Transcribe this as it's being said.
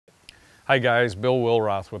Hi guys, Bill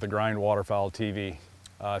Wilroth with the Grind Waterfowl TV.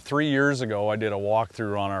 3 years ago I did a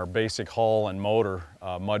walkthrough on our basic hull and motor,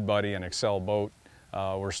 Mudbuddy and Excel boat.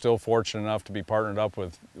 We're still fortunate enough to be partnered up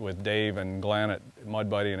with Dave and Glenn at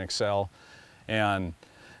Mudbuddy and Excel. And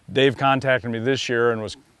Dave contacted me this year and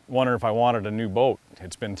was wondering if I wanted a new boat.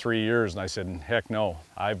 It's been 3 years and I said, heck no.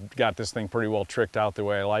 I've got this thing pretty well tricked out the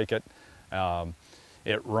way I like it.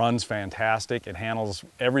 It runs fantastic. It handles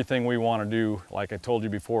everything we want to do. Like I told you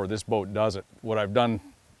before, this boat does it. What I've done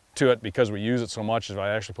to it, because we use it so much, is I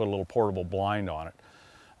actually put a little portable blind on it.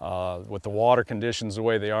 With the water conditions the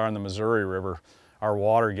way they are in the Missouri River, our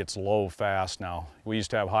water gets low fast now. We used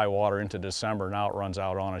to have high water into December. Now it runs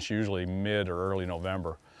out on us usually mid or early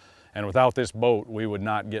November. And without this boat, we would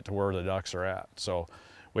not get to where the ducks are at. So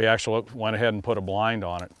we actually went ahead and put a blind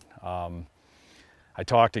on it. I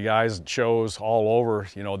talked to guys at shows all over,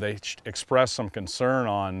 you know, they expressed some concern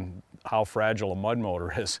on how fragile a mud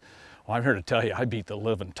motor is. Well, I'm here to tell you, I beat the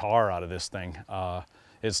living tar out of this thing.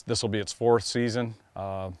 This will be its 4th season.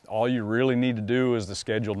 All you really need to do is the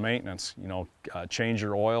scheduled maintenance. You know, change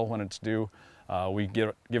your oil when it's due. We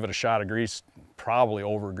give it a shot of grease, probably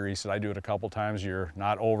over grease it. I do it a couple times a year,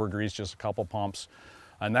 not over grease, just a couple pumps.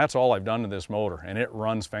 And that's all I've done to this motor, and it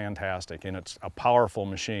runs fantastic, and it's a powerful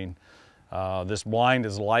machine. This blind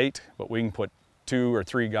is light, but we can put 2 or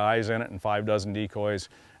 3 guys in it and 5 dozen decoys,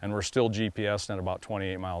 and we're still GPSing at about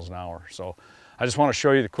 28 miles an hour. So I just want to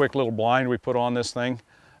show you the quick little blind we put on this thing.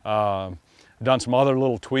 Done some other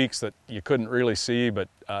little tweaks that you couldn't really see, but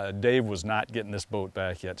Dave was not getting this boat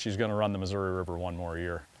back yet. She's going to run the Missouri River one more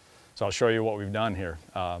year. So I'll show you what we've done here.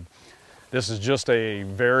 This is just a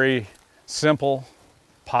very simple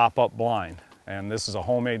pop-up blind, and this is a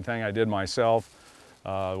homemade thing I did myself.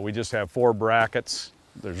 We just have 4 brackets.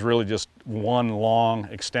 There's really just one long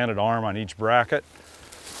extended arm on each bracket.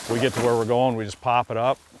 We get to where we're going, we just pop it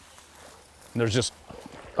up. And there's just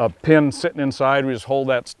a pin sitting inside. We just hold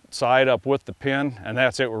that side up with the pin, and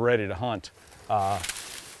that's it, we're ready to hunt.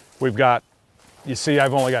 We've got, you see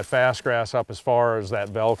I've only got fast grass up as far as that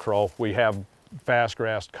Velcro. We have fast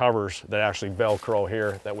grass covers that actually Velcro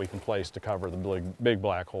here that we can place to cover the big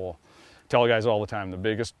black hole. I tell guys all the time, the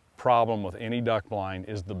biggest problem with any duck blind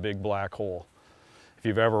is the big black hole. If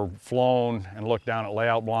you've ever flown and looked down at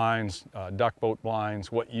layout blinds, duck boat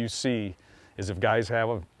blinds, what you see is if guys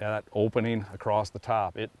have that opening across the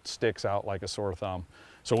top, it sticks out like a sore thumb.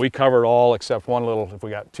 So we covered all except one little, if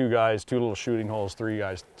we got 2 guys, 2 little shooting holes, 3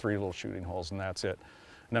 guys, 3 little shooting holes, and that's it.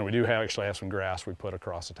 And then we do actually have some grass we put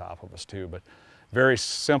across the top of us too, but very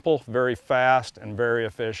simple, very fast, and very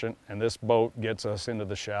efficient. And this boat gets us into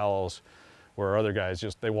the shallows where other guys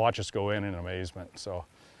they watch us go in amazement. So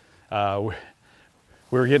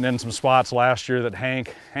we were getting in some spots last year that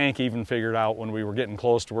Hank even figured out when we were getting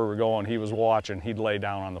close to where we're going. He was watching, he'd lay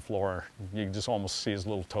down on the floor. You could just almost see his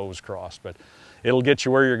little toes crossed, but it'll get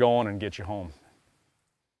you where you're going and get you home.